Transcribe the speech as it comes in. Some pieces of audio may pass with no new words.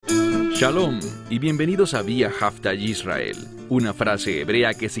Shalom y bienvenidos a Vía Hafta Yisrael, una frase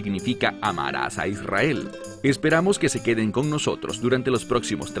hebrea que significa amarás a Israel. Esperamos que se queden con nosotros durante los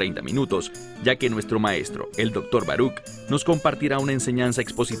próximos 30 minutos, ya que nuestro maestro, el Dr. Baruch, nos compartirá una enseñanza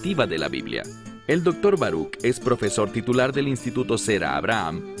expositiva de la Biblia. El Dr. Baruch es profesor titular del Instituto Sera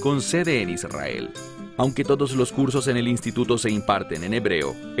Abraham, con sede en Israel. Aunque todos los cursos en el instituto se imparten en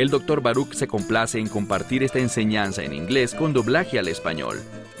hebreo, el Dr. Baruch se complace en compartir esta enseñanza en inglés con doblaje al español.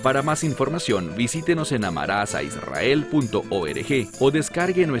 Para más información, visítenos en amarazaisrael.org o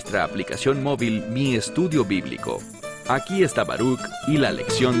descargue nuestra aplicación móvil Mi Estudio Bíblico. Aquí está Baruch y la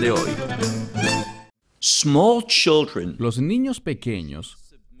lección de hoy. Small children Los niños pequeños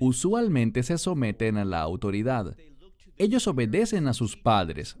usualmente se someten a la autoridad. Ellos obedecen a sus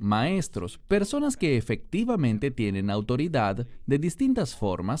padres, maestros, personas que efectivamente tienen autoridad de distintas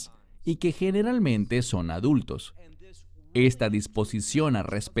formas y que generalmente son adultos. Esta disposición a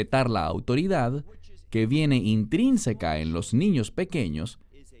respetar la autoridad, que viene intrínseca en los niños pequeños,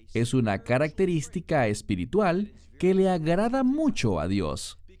 es una característica espiritual que le agrada mucho a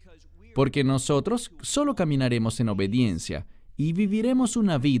Dios. Porque nosotros solo caminaremos en obediencia y viviremos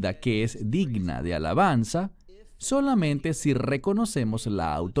una vida que es digna de alabanza solamente si reconocemos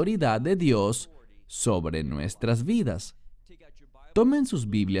la autoridad de Dios sobre nuestras vidas. Tomen sus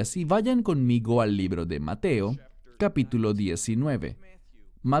Biblias y vayan conmigo al libro de Mateo, capítulo 19.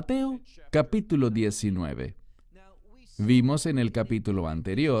 Mateo, capítulo 19. Vimos en el capítulo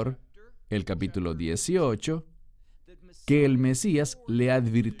anterior, el capítulo 18, que el Mesías le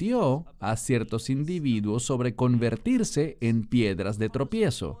advirtió a ciertos individuos sobre convertirse en piedras de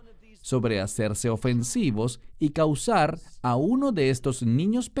tropiezo, sobre hacerse ofensivos y causar a uno de estos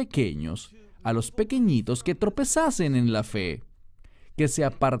niños pequeños, a los pequeñitos que tropezasen en la fe, que se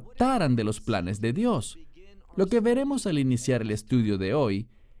apartaran de los planes de Dios. Lo que veremos al iniciar el estudio de hoy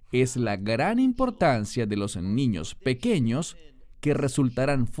es la gran importancia de los niños pequeños que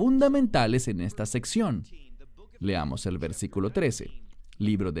resultarán fundamentales en esta sección. Leamos el versículo 13,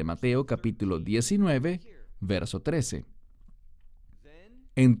 libro de Mateo capítulo 19, verso 13.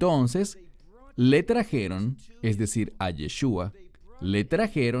 Entonces le trajeron, es decir, a Yeshua, le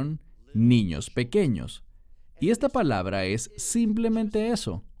trajeron niños pequeños. Y esta palabra es simplemente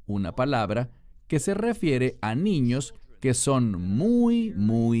eso, una palabra que se refiere a niños que son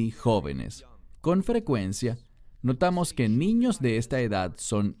muy jóvenes. Con frecuencia, notamos que niños de esta edad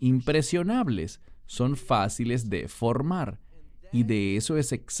son impresionables, son fáciles de formar. Y de eso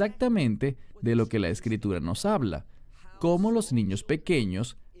es exactamente de lo que la Escritura nos habla. Cómo los niños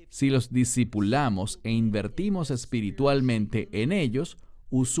pequeños, si los discipulamos e invertimos espiritualmente en ellos,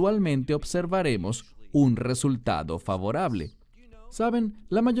 usualmente observaremos un resultado favorable. Saben,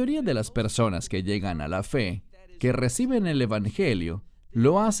 la mayoría de las personas que llegan a la fe, que reciben el Evangelio,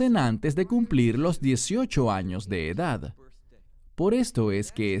 lo hacen antes de cumplir los 18 años de edad. Por esto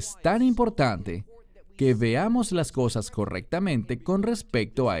es que es tan importante que veamos las cosas correctamente con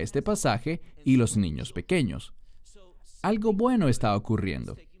respecto a este pasaje y los niños pequeños. Algo bueno está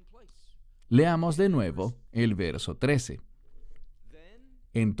ocurriendo. Leamos de nuevo el verso 13.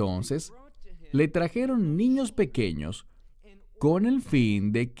 Entonces, le trajeron niños pequeños con el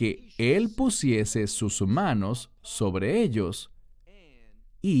fin de que él pusiese sus manos sobre ellos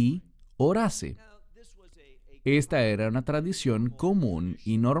y orase. Esta era una tradición común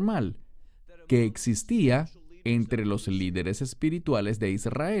y normal que existía entre los líderes espirituales de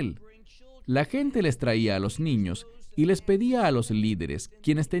Israel. La gente les traía a los niños y les pedía a los líderes,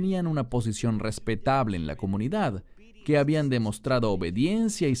 quienes tenían una posición respetable en la comunidad, que habían demostrado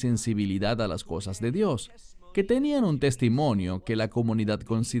obediencia y sensibilidad a las cosas de Dios, que tenían un testimonio que la comunidad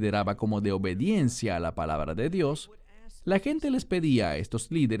consideraba como de obediencia a la palabra de Dios. La gente les pedía a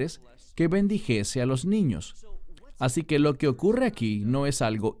estos líderes que bendijese a los niños. Así que lo que ocurre aquí no es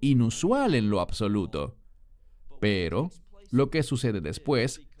algo inusual en lo absoluto. Pero lo que sucede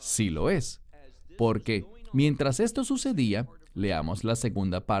después sí lo es. Porque mientras esto sucedía, leamos la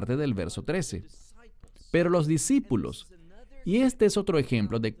segunda parte del verso 13. Pero los discípulos, y este es otro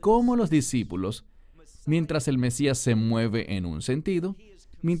ejemplo de cómo los discípulos, mientras el Mesías se mueve en un sentido,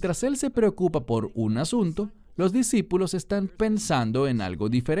 mientras Él se preocupa por un asunto, los discípulos están pensando en algo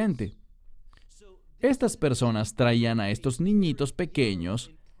diferente. Estas personas traían a estos niñitos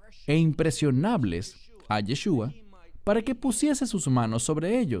pequeños e impresionables a Yeshua para que pusiese sus manos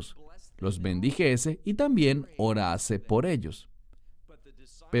sobre ellos, los bendijese y también orase por ellos.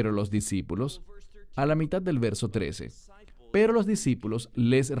 Pero los discípulos, a la mitad del verso 13, pero los discípulos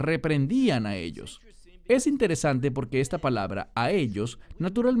les reprendían a ellos. Es interesante porque esta palabra, a ellos,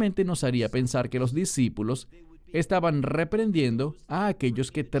 naturalmente nos haría pensar que los discípulos estaban reprendiendo a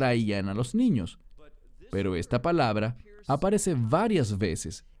aquellos que traían a los niños. Pero esta palabra aparece varias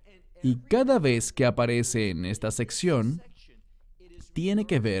veces, y cada vez que aparece en esta sección, tiene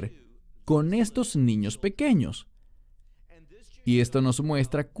que ver con estos niños pequeños. Y esto nos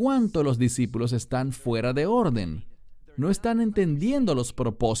muestra cuánto los discípulos están fuera de orden. No están entendiendo los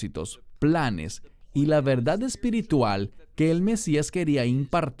propósitos, planes y la verdad espiritual que el Mesías quería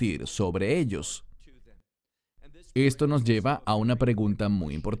impartir sobre ellos. Esto nos lleva a una pregunta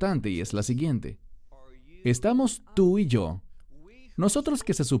muy importante y es la siguiente. ¿Estamos tú y yo, nosotros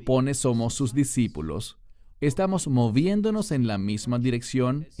que se supone somos sus discípulos, estamos moviéndonos en la misma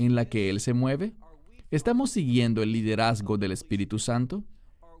dirección en la que Él se mueve? ¿Estamos siguiendo el liderazgo del Espíritu Santo?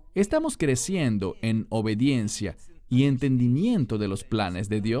 ¿Estamos creciendo en obediencia y entendimiento de los planes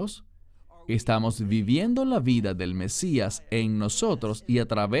de Dios? ¿Estamos viviendo la vida del Mesías en nosotros y a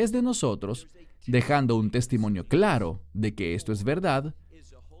través de nosotros, dejando un testimonio claro de que esto es verdad?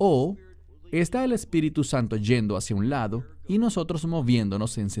 ¿O está el Espíritu Santo yendo hacia un lado y nosotros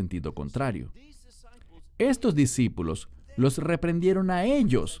moviéndonos en sentido contrario? Estos discípulos los reprendieron a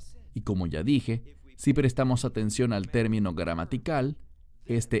ellos, y como ya dije, si prestamos atención al término gramatical,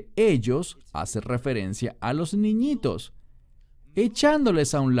 ellos hace referencia a los niñitos,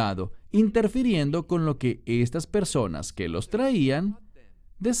 echándoles a un lado, interfiriendo con lo que estas personas que los traían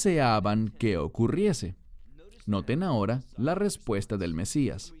deseaban que ocurriese. Noten ahora la respuesta del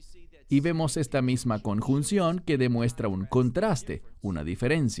Mesías. Y vemos esta misma conjunción que demuestra un contraste, una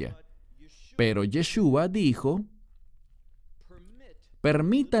diferencia. Pero Yeshua dijo: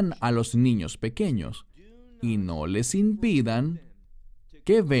 permitan a los niños pequeños y no les impidan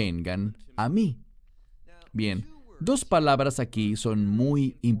que vengan a mí. Bien, dos palabras aquí son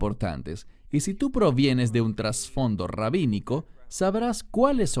muy importantes, y si tú provienes de un trasfondo rabínico, sabrás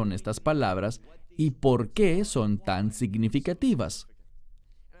cuáles son estas palabras y por qué son tan significativas.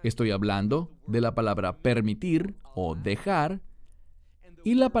 Estoy hablando de la palabra permitir o dejar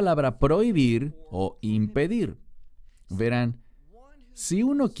y la palabra prohibir o impedir. Verán, si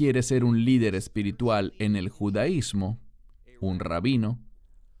uno quiere ser un líder espiritual en el judaísmo, un rabino,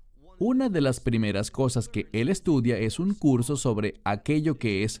 una de las primeras cosas que él estudia es un curso sobre aquello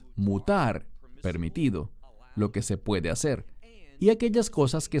que es mutar, permitido, lo que se puede hacer, y aquellas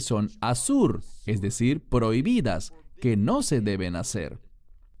cosas que son asur, es decir, prohibidas, que no se deben hacer.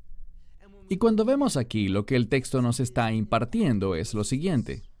 Y cuando vemos aquí, lo que el texto nos está impartiendo es lo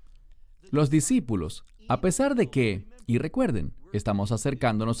siguiente. Los discípulos, a pesar de que, y recuerden, estamos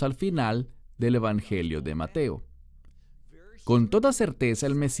acercándonos al final del Evangelio de Mateo. Con toda certeza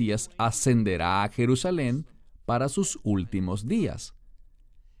el Mesías ascenderá a Jerusalén para sus últimos días.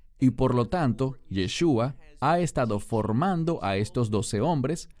 Y por lo tanto, Yeshua ha estado formando a estos 12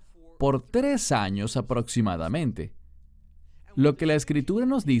 hombres por 3 años aproximadamente. Lo que la Escritura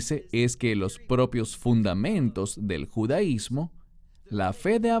nos dice es que los propios fundamentos del judaísmo, la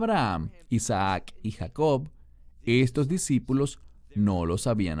fe de Abraham, Isaac y Jacob, estos discípulos no los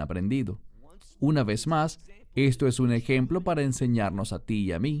habían aprendido. Una vez más, esto es un ejemplo para enseñarnos a ti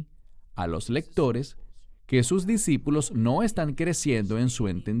y a mí, a los lectores, que sus discípulos no están creciendo en su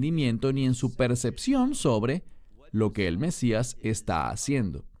entendimiento ni en su percepción sobre lo que el Mesías está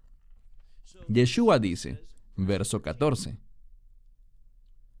haciendo. Yeshua dice, verso 14,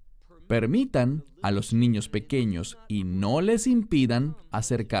 permitan a los niños pequeños y no les impidan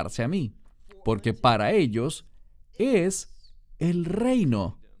acercarse a mí, porque para ellos es el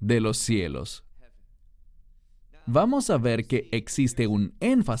reino de los cielos. Vamos a ver que existe un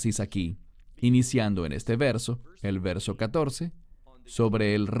énfasis aquí, iniciando en este verso, el verso 14,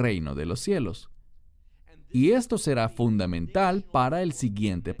 sobre el reino de los cielos. Y esto será fundamental para el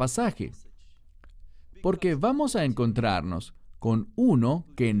siguiente pasaje, porque vamos a encontrarnos con uno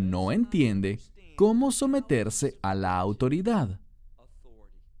que no entiende cómo someterse a la autoridad.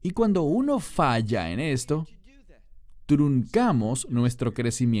 Y cuando uno falla en esto, truncamos nuestro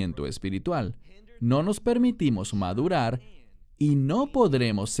crecimiento espiritual, no nos permitimos madurar y no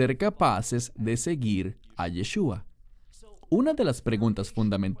podremos ser capaces de seguir a Yeshua. Una de las preguntas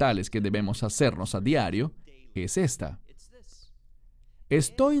fundamentales que debemos hacernos a diario es esta.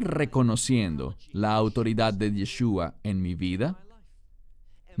 ¿Estoy reconociendo la autoridad de Yeshua en mi vida?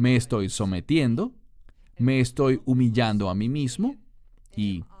 ¿Me estoy sometiendo? ¿Me estoy humillando a mí mismo?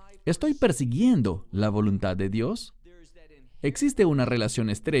 ¿Y estoy persiguiendo la voluntad de Dios? Existe una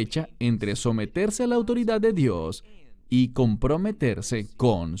relación estrecha entre someterse a la autoridad de Dios y comprometerse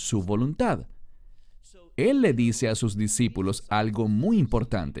con su voluntad. Él le dice a sus discípulos algo muy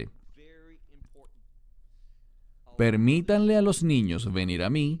importante. Permítanle a los niños venir a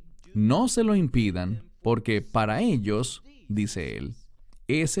mí, no se lo impidan, porque para ellos, dice él,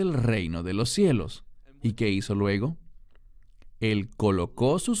 es el reino de los cielos. ¿Y qué hizo luego? Él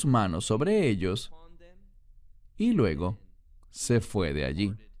colocó sus manos sobre ellos y luego se fue de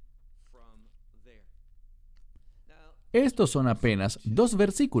allí. Estos son apenas 2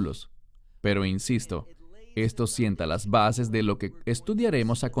 versículos, pero insisto, esto sienta las bases de lo que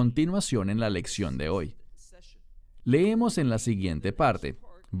estudiaremos a continuación en la lección de hoy. Leemos en la siguiente parte,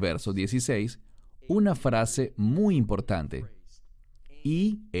 verso 16, una frase muy importante.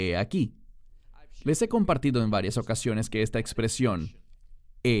 Y he aquí. Les he compartido en varias ocasiones que esta expresión,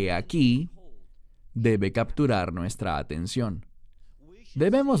 he aquí, debe capturar nuestra atención.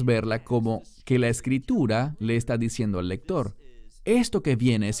 Debemos verla como que la Escritura le está diciendo al lector, esto que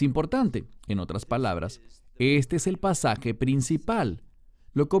viene es importante. En otras palabras, este es el pasaje principal.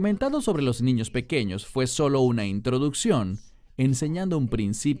 Lo comentado sobre los niños pequeños fue solo una introducción, enseñando un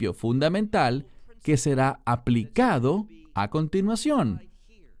principio fundamental que será aplicado a continuación,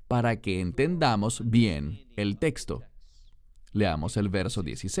 para que entendamos bien el texto. Leamos el verso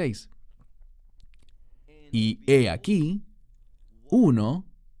 16. Y he aquí, uno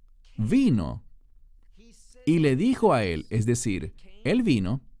vino y le dijo a él, es decir, él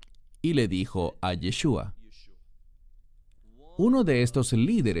vino y le dijo a Yeshua. Uno de estos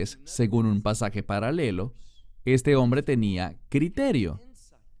líderes, según un pasaje paralelo, este hombre tenía criterio.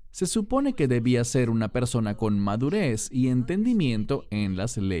 Se supone que debía ser una persona con madurez y entendimiento en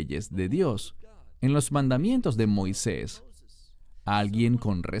las leyes de Dios, en los mandamientos de Moisés, alguien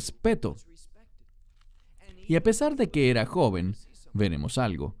con respeto. Y a pesar de que era joven, veremos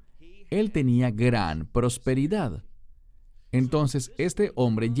algo, él tenía gran prosperidad. Entonces este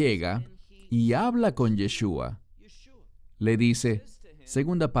hombre llega y habla con Yeshua. Le dice,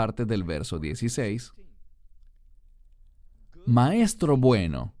 segunda parte del verso 16, Maestro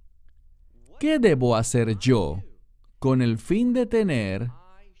bueno, ¿qué debo hacer yo con el fin de tener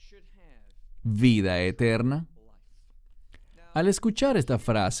vida eterna? Al escuchar esta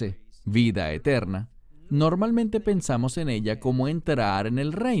frase, vida eterna, normalmente pensamos en ella como entrar en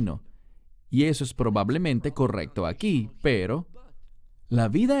el reino. Y eso es probablemente correcto aquí, pero la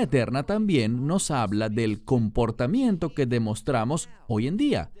vida eterna también nos habla del comportamiento que demostramos hoy en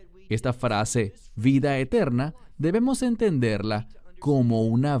día. Esta frase, vida eterna, debemos entenderla como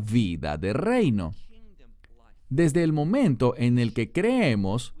una vida de reino. Desde el momento en el que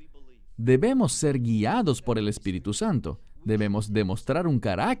creemos, debemos ser guiados por el Espíritu Santo. Debemos demostrar un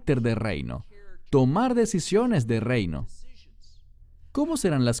carácter de reino, tomar decisiones de reino. ¿Cómo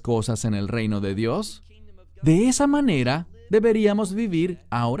serán las cosas en el reino de Dios? De esa manera deberíamos vivir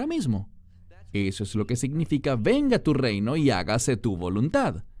ahora mismo. Eso es lo que significa venga tu reino y hágase tu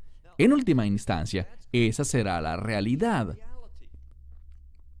voluntad. En última instancia, esa será la realidad.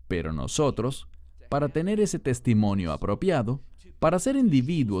 Pero nosotros, para tener ese testimonio apropiado, para ser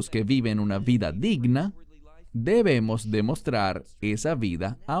individuos que viven una vida digna, debemos demostrar esa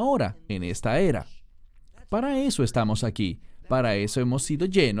vida ahora, en esta era. Para eso estamos aquí. Para eso hemos sido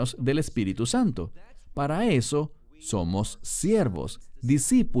llenos del Espíritu Santo. Para eso somos siervos,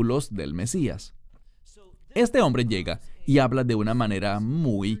 discípulos del Mesías. Este hombre llega y habla de una manera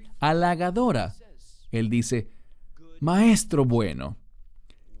muy halagadora. Él dice, Maestro bueno,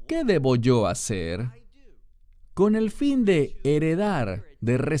 ¿qué debo yo hacer con el fin de heredar,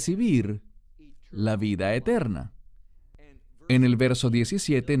 de recibir la vida eterna? En el verso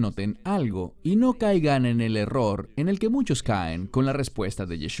 17 noten algo y no caigan en el error en el que muchos caen con la respuesta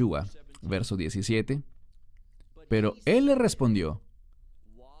de Yeshua. Verso 17. Pero él le respondió,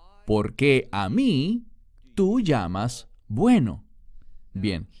 ¿por qué a mí tú llamas bueno?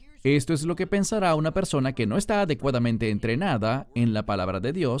 Bien, esto es lo que pensará una persona que no está adecuadamente entrenada en la palabra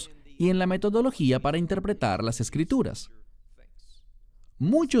de Dios y en la metodología para interpretar las Escrituras.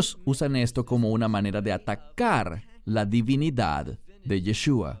 Muchos usan esto como una manera de atacar la divinidad de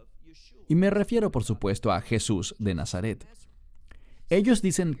Yeshua. Y me refiero, por supuesto, a Jesús de Nazaret. Ellos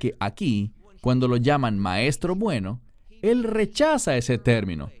dicen que aquí, cuando lo llaman Maestro bueno, Él rechaza ese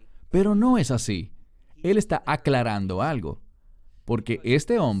término. Pero no es así. Él está aclarando algo. Porque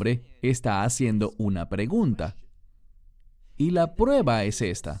este hombre está haciendo una pregunta. Y la prueba es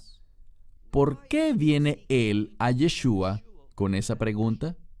esta. ¿Por qué viene él a Yeshua con esa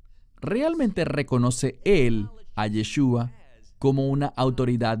pregunta? ¿Realmente reconoce él a Yeshua como una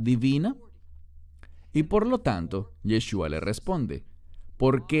autoridad divina? Y por lo tanto, Yeshua le responde,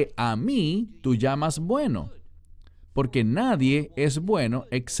 ¿por qué a mí tú llamas bueno? Porque nadie es bueno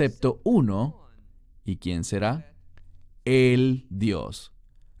excepto uno. ¿Y quién será? El Dios.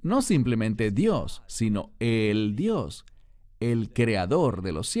 No simplemente Dios, sino el Dios. el creador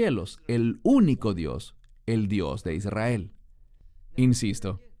de los cielos, el único Dios, el Dios de Israel.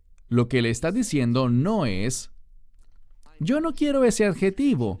 Insisto, lo que le está diciendo no es: yo no quiero ese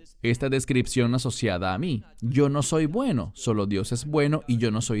adjetivo, esta descripción asociada a mí. Yo no soy bueno, solo Dios es bueno y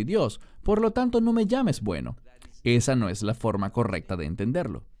yo no soy Dios. Por lo tanto, no me llames bueno. Esa no es la forma correcta de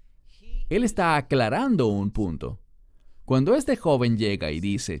entenderlo. Él está aclarando un punto. Cuando este joven llega y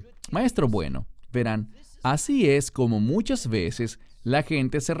dice: maestro bueno, verán, así es como muchas veces la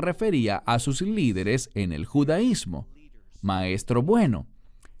gente se refería a sus líderes en el judaísmo. Maestro bueno.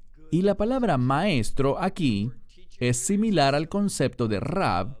 Y la palabra maestro aquí es similar al concepto de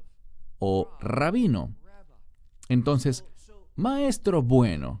rab o rabino. Entonces, maestro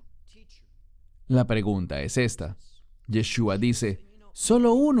bueno. La pregunta es esta. Yeshua dice: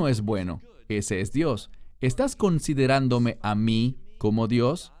 solo uno es bueno, ese es Dios. ¿Estás considerándome a mí como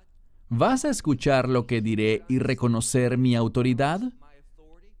Dios? ¿Vas a escuchar lo que diré y reconocer mi autoridad?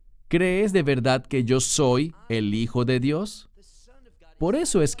 ¿Crees de verdad que yo soy el Hijo de Dios? ¿Por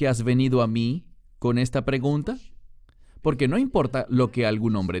eso es que has venido a mí con esta pregunta? Porque no importa lo que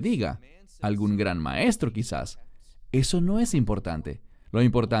algún hombre diga, algún gran maestro quizás. Eso no es importante. Lo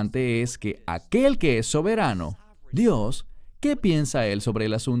importante es que aquel que es soberano, Dios, ¿qué piensa Él sobre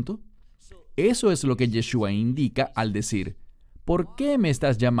el asunto? Eso es lo que Yeshua indica al decir: ¿por qué me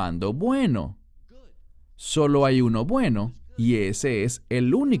estás llamando bueno? Solo hay uno bueno, y ese es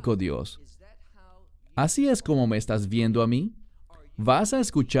el único Dios. ¿Así es como me estás viendo a mí? ¿Vas a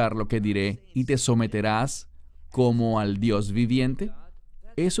escuchar lo que diré y te someterás como al Dios viviente?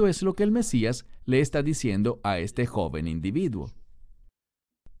 Eso es lo que el Mesías le está diciendo a este joven individuo.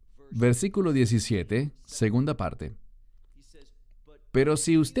 Versículo 17, segunda parte. Pero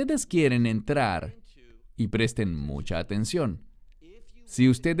si ustedes quieren entrar, y presten mucha atención, si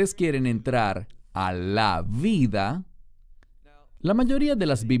ustedes quieren entrar a la vida, la mayoría de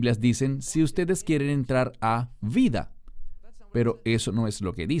las Biblias dicen si ustedes quieren entrar a vida, pero eso no es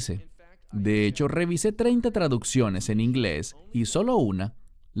lo que dice. De hecho, revisé 30 traducciones en inglés y solo una,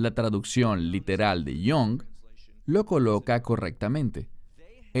 la traducción literal de Young, lo coloca correctamente.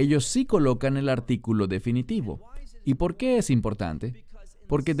 Ellos sí colocan el artículo definitivo. ¿Y por qué es importante?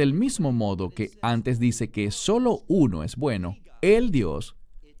 Porque del mismo modo que antes dice que solo uno es bueno, el Dios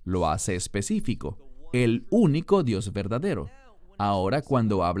lo hace específico, el único Dios verdadero. Ahora,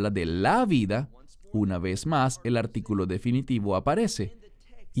 cuando habla de la vida, una vez más el artículo definitivo aparece.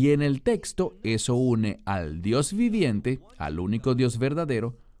 Y en el texto eso une al Dios viviente, al único Dios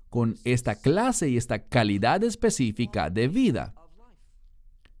verdadero, con esta clase y esta calidad específica de vida.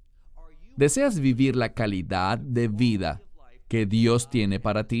 ¿Deseas vivir la calidad de vida que Dios tiene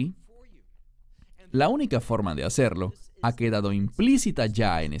para ti? La única forma de hacerlo ha quedado implícita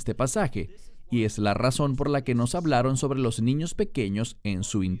ya en este pasaje, y es la razón por la que nos hablaron sobre los niños pequeños en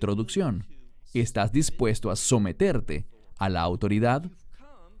su introducción. ¿Estás dispuesto a someterte a la autoridad?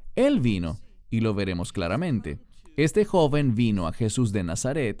 Él vino, y lo veremos claramente. Este joven vino a Jesús de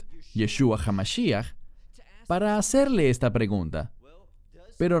Nazaret, Yeshua HaMashiach, para hacerle esta pregunta.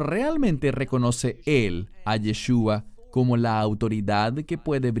 ¿Pero realmente reconoce él a Yeshua como la autoridad que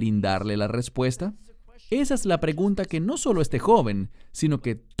puede brindarle la respuesta? Esa es la pregunta que no solo este joven, sino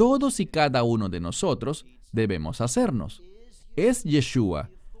que todos y cada uno de nosotros debemos hacernos. ¿Es Yeshua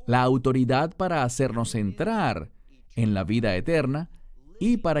la autoridad para hacernos entrar en la vida eterna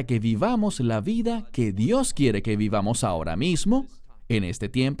y para que vivamos la vida que Dios quiere que vivamos ahora mismo, en este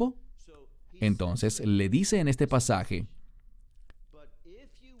tiempo? Entonces le dice en este pasaje: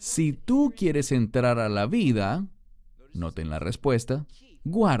 si tú quieres entrar a la vida, noten la respuesta,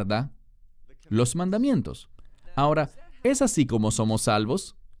 guarda los mandamientos. Ahora, ¿es así como somos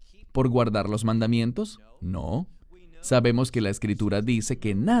salvos? ¿Por guardar los mandamientos? No. Sabemos que la Escritura dice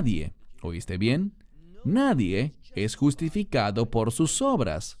que nadie, ¿oíste bien? Nadie es justificado por sus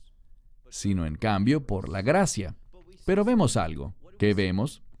obras, sino en cambio por la gracia. Pero vemos algo. ¿Qué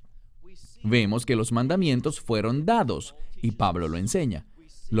vemos? Vemos que los mandamientos fueron dados, y Pablo lo enseña.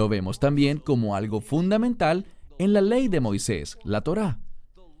 Lo vemos también como algo fundamental en la ley de Moisés, la Torá.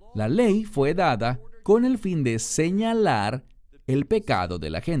 La ley fue dada con el fin de señalar el pecado de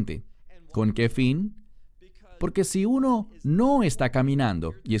la gente. ¿Con qué fin? Porque si uno no está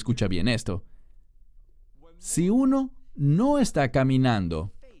caminando, y escucha bien esto, si uno no está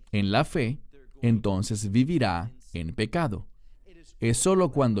caminando en la fe, entonces vivirá en pecado. Es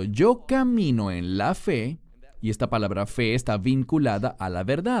solo cuando yo camino en la fe, y esta palabra fe está vinculada a la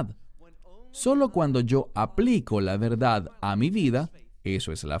verdad. Solo cuando yo aplico la verdad a mi vida,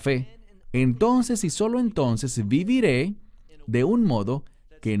 eso es la fe, entonces y solo entonces viviré de un modo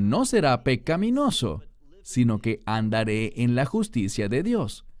que no será pecaminoso, sino que andaré en la justicia de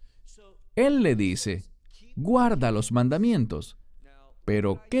Dios. Él le dice, guarda los mandamientos.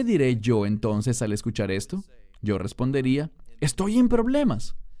 Pero, ¿qué diré yo entonces al escuchar esto? Yo respondería, estoy en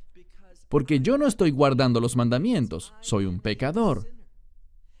problemas, porque yo no estoy guardando los mandamientos, soy un pecador.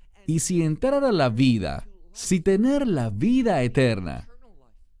 Y si entrar a la vida, si tener la vida eterna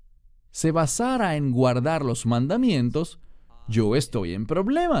se basara en guardar los mandamientos, yo estoy en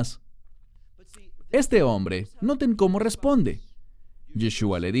problemas. Este hombre, noten cómo responde.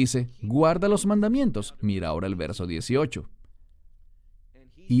 Yeshua le dice, guarda los mandamientos. Mira ahora el verso 18.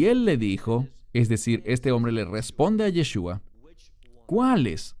 Y él le dijo, es decir, este hombre le responde a Yeshua,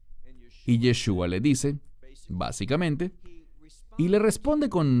 ¿cuáles? Y Yeshua le dice, básicamente, y le responde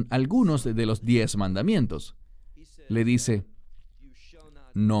con algunos de los 10 mandamientos. Le dice,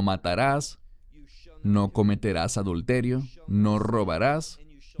 no matarás, no cometerás adulterio, no robarás,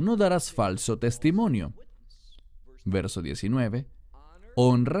 no darás falso testimonio. Verso 19,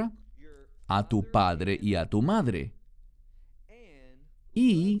 honra a tu padre y a tu madre,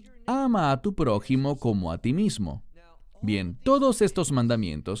 y ama a tu prójimo como a ti mismo. Bien, todos estos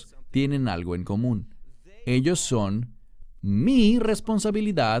mandamientos tienen algo en común. Ellos son mi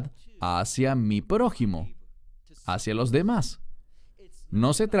responsabilidad hacia mi prójimo, hacia los demás.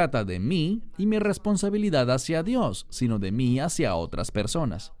 No se trata de mí y mi responsabilidad hacia Dios, sino de mí hacia otras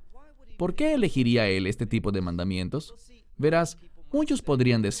personas. ¿Por qué elegiría él este tipo de mandamientos? Verás, muchos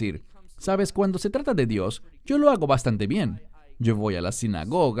podrían decir, sabes, cuando se trata de Dios, yo lo hago bastante bien. Yo voy a la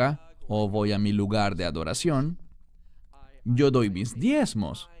sinagoga o voy a mi lugar de adoración. Yo doy mis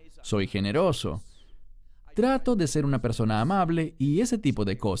diezmos, soy generoso. Trato de ser una persona amable y ese tipo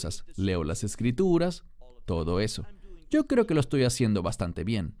de cosas. Leo las escrituras, todo eso. Yo creo que lo estoy haciendo bastante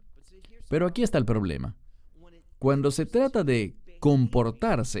bien. Pero aquí está el problema. Cuando se trata de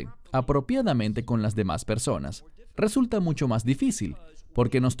comportarse apropiadamente con las demás personas, resulta mucho más difícil,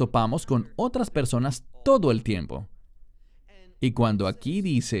 porque nos topamos con otras personas todo el tiempo. Y cuando aquí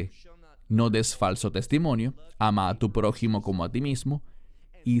dice, no des falso testimonio, ama a tu prójimo como a ti mismo,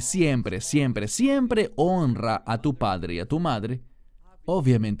 y siempre, siempre, siempre honra a tu padre y a tu madre,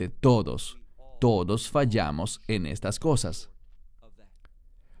 obviamente todos fallamos en estas cosas.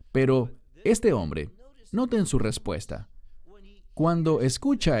 Pero este hombre, noten su respuesta. Cuando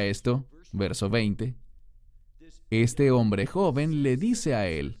escucha esto, verso 20, este hombre joven le dice a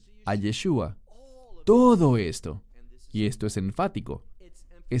él, a Yeshua, todo esto, y esto es enfático,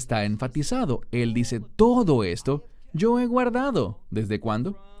 está enfatizado. Él dice, todo esto yo he guardado. ¿Desde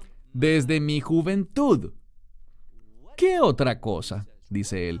cuándo? Desde mi juventud. ¿Qué otra cosa?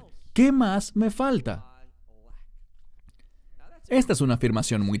 Dice él. ¿Qué más me falta? Esta es una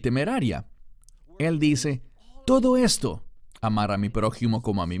afirmación muy temeraria. Él dice, todo esto, amar a mi prójimo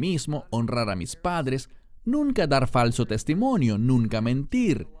como a mí mismo, honrar a mis padres, nunca dar falso testimonio, nunca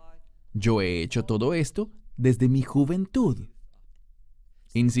mentir. Yo he hecho todo esto desde mi juventud.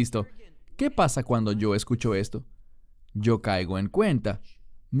 Insisto, ¿qué pasa cuando yo escucho esto? Yo caigo en cuenta,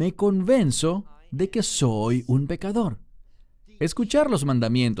 me convenzo de que soy un pecador. Escuchar los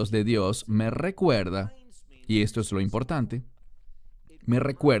mandamientos de Dios me recuerda, y esto es lo importante, me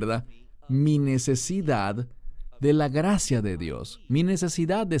recuerda mi necesidad de la gracia de Dios, mi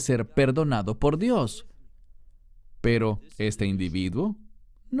necesidad de ser perdonado por Dios. Pero, ¿este individuo?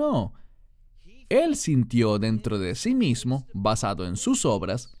 No. Él sintió dentro de sí mismo, basado en sus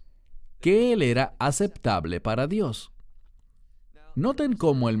obras, que él era aceptable para Dios. Noten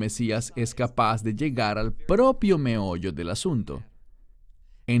cómo el Mesías es capaz de llegar al propio meollo del asunto,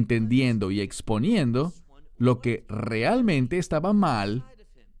 entendiendo y exponiendo lo que realmente estaba mal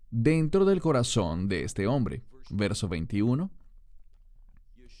dentro del corazón de este hombre. Verso 21.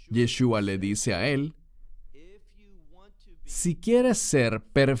 Yeshua le dice a él, si quieres ser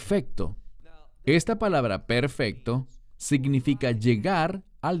perfecto. Esta palabra perfecto significa llegar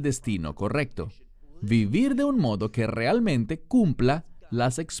al destino correcto. Vivir de un modo que realmente cumpla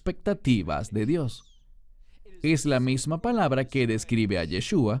las expectativas de Dios. Es la misma palabra que describe a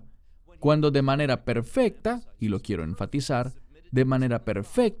Yeshua cuando de manera perfecta, y lo quiero enfatizar, de manera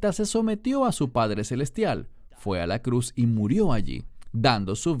perfecta se sometió a su Padre Celestial, fue a la cruz y murió allí,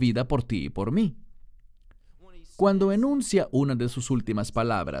 dando su vida por ti y por mí. Cuando enuncia una de sus últimas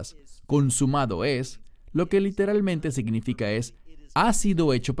palabras, consumado es, lo que literalmente significa es, ha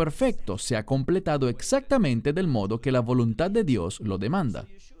sido hecho perfecto, se ha completado exactamente del modo que la voluntad de Dios lo demanda.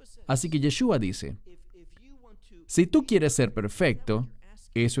 Así que Yeshua dice, si tú quieres ser perfecto,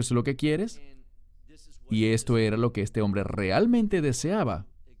 ¿eso es lo que quieres? Y esto era lo que este hombre realmente deseaba.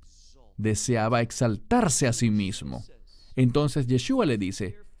 Deseaba exaltarse a sí mismo. Entonces Yeshua le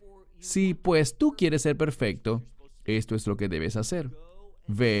dice, Si pues tú quieres ser perfecto, esto es lo que debes hacer.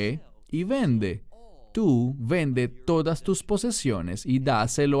 Ve y vende. Tú vende todas tus posesiones y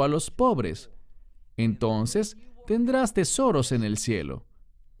dáselo a los pobres. Entonces tendrás tesoros en el cielo.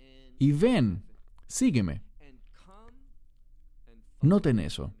 Y ven, sígueme. Noten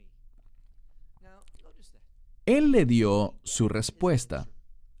eso. Él le dio su respuesta.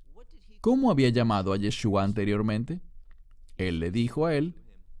 ¿Cómo había llamado a Yeshua anteriormente? Él le dijo a él,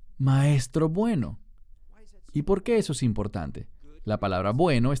 Maestro bueno. ¿Y por qué eso es importante? La palabra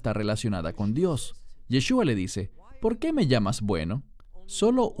bueno está relacionada con Dios. Yeshua le dice, ¿por qué me llamas bueno?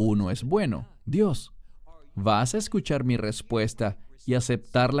 Solo uno es bueno, Dios. ¿Vas a escuchar mi respuesta y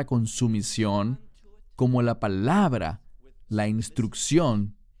aceptarla con sumisión como la palabra, la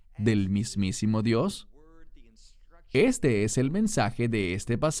instrucción del mismísimo Dios? Este es el mensaje de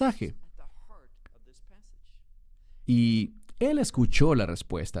este pasaje. Y él escuchó la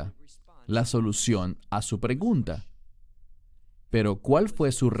respuesta, la solución a su pregunta. Pero ¿cuál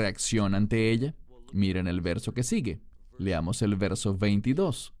fue su reacción ante ella? Miren el verso que sigue. Leamos el verso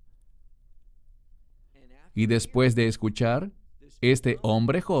 22. Y después de escuchar, este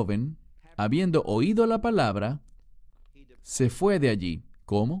hombre joven, habiendo oído la palabra, se fue de allí.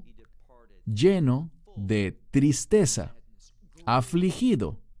 ¿Cómo? Lleno de tristeza,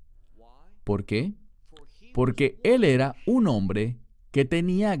 afligido. ¿Por qué? Porque él era un hombre que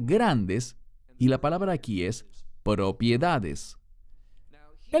tenía grandes, y la palabra aquí es propiedades.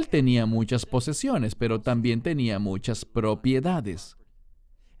 Él tenía muchas posesiones, pero también tenía muchas propiedades.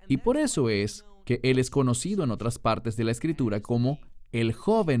 Y por eso es que él es conocido en otras partes de la Escritura como el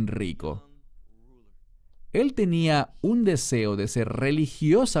joven rico. Él tenía un deseo de ser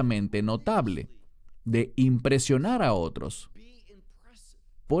religiosamente notable, de impresionar a otros.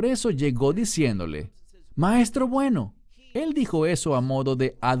 Por eso llegó diciéndole, Maestro bueno. Él dijo eso a modo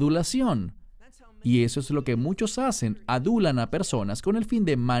de adulación. Y eso es lo que muchos hacen, adulan a personas con el fin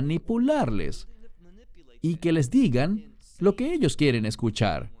de manipularles y que les digan lo que ellos quieren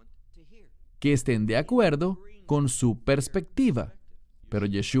escuchar, que estén de acuerdo con su perspectiva. Pero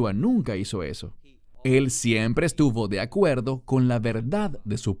Yeshua nunca hizo eso. Él siempre estuvo de acuerdo con la verdad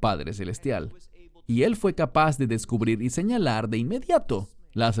de su Padre Celestial. Y él fue capaz de descubrir y señalar de inmediato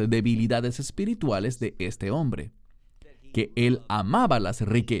las debilidades espirituales de este hombre. Que él amaba las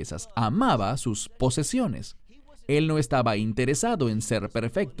riquezas, amaba sus posesiones. Él no estaba interesado en ser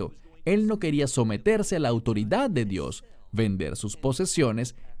perfecto. Él no quería someterse a la autoridad de Dios, vender sus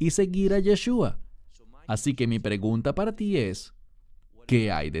posesiones y seguir a Yeshua. Así que mi pregunta para ti es,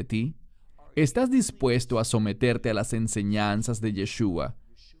 ¿qué hay de ti? ¿Estás dispuesto a someterte a las enseñanzas de Yeshua,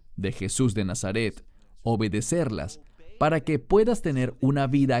 de Jesús de Nazaret, obedecerlas, para que puedas tener una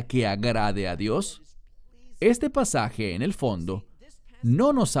vida que agrade a Dios? Este pasaje, en el fondo,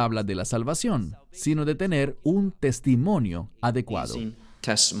 no nos habla de la salvación, sino de tener un testimonio adecuado.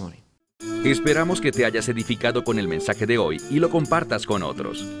 Esperamos que te hayas edificado con el mensaje de hoy y lo compartas con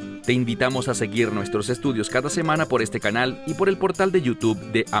otros. Te invitamos a seguir nuestros estudios cada semana por este canal y por el portal de YouTube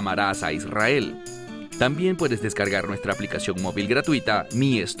de Amarás a Israel. También puedes descargar nuestra aplicación móvil gratuita,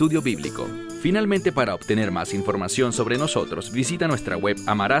 Mi Estudio Bíblico. Finalmente, para obtener más información sobre nosotros, visita nuestra web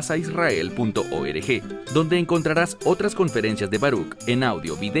amarasaisrael.org, donde encontrarás otras conferencias de Baruch en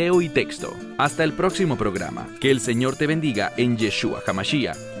audio, video y texto. Hasta el próximo programa. Que el Señor te bendiga en Yeshua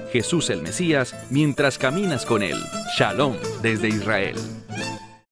HaMashiach, Jesús el Mesías, mientras caminas con Él. Shalom desde Israel.